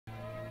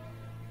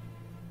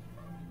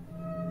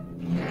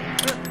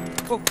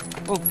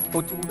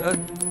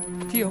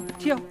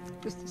Tio,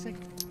 just a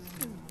second.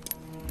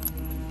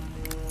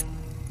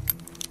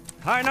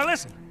 All right, now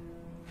listen.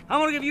 I'm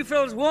gonna give you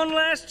fellas one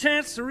last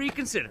chance to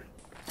reconsider.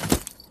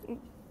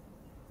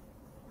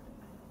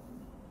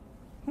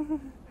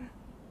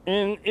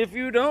 And if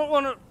you don't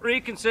want to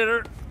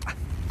reconsider,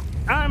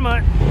 I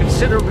might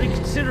consider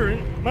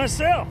reconsidering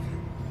myself.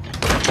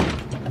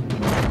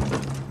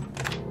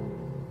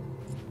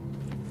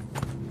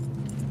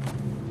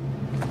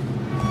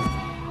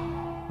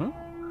 Huh?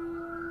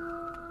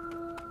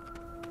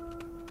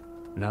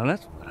 Now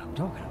that's what I'm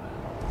talking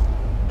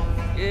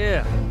about.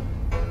 Yeah.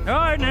 All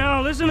right,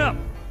 now listen up.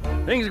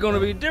 Things are going to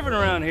be different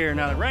around here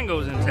now that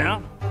Rango's in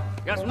town.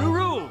 Got some new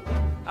rules.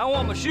 I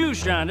want my shoes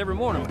shined every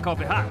morning, my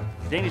coffee hot,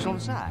 Danish on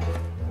the side.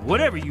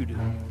 Whatever you do,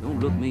 don't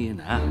look me in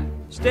the eye.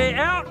 Stay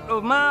out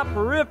of my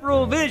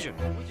peripheral vision.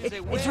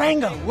 It's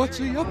Rango. What's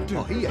he up to?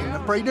 Oh, he ain't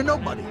afraid of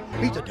nobody.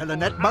 He's a telling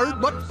that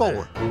bird what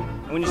for.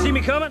 And when you see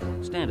me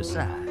coming, stand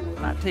aside.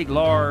 I take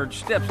large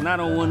steps, and I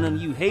don't want none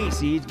of you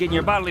hayseeds getting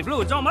your bodily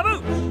fluids on my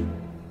boots.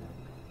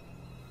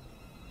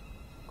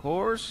 Of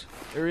course,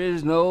 there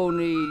is no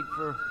need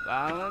for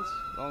violence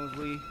as long as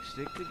we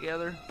stick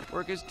together,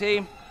 work as a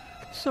team.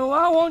 So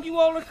I want you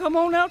all to come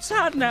on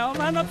outside now,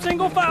 line up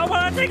single file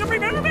while I take a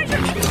brief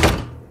intermission.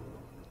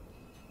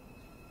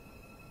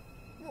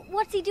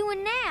 What's he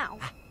doing now?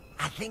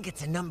 I think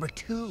it's a number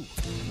 2.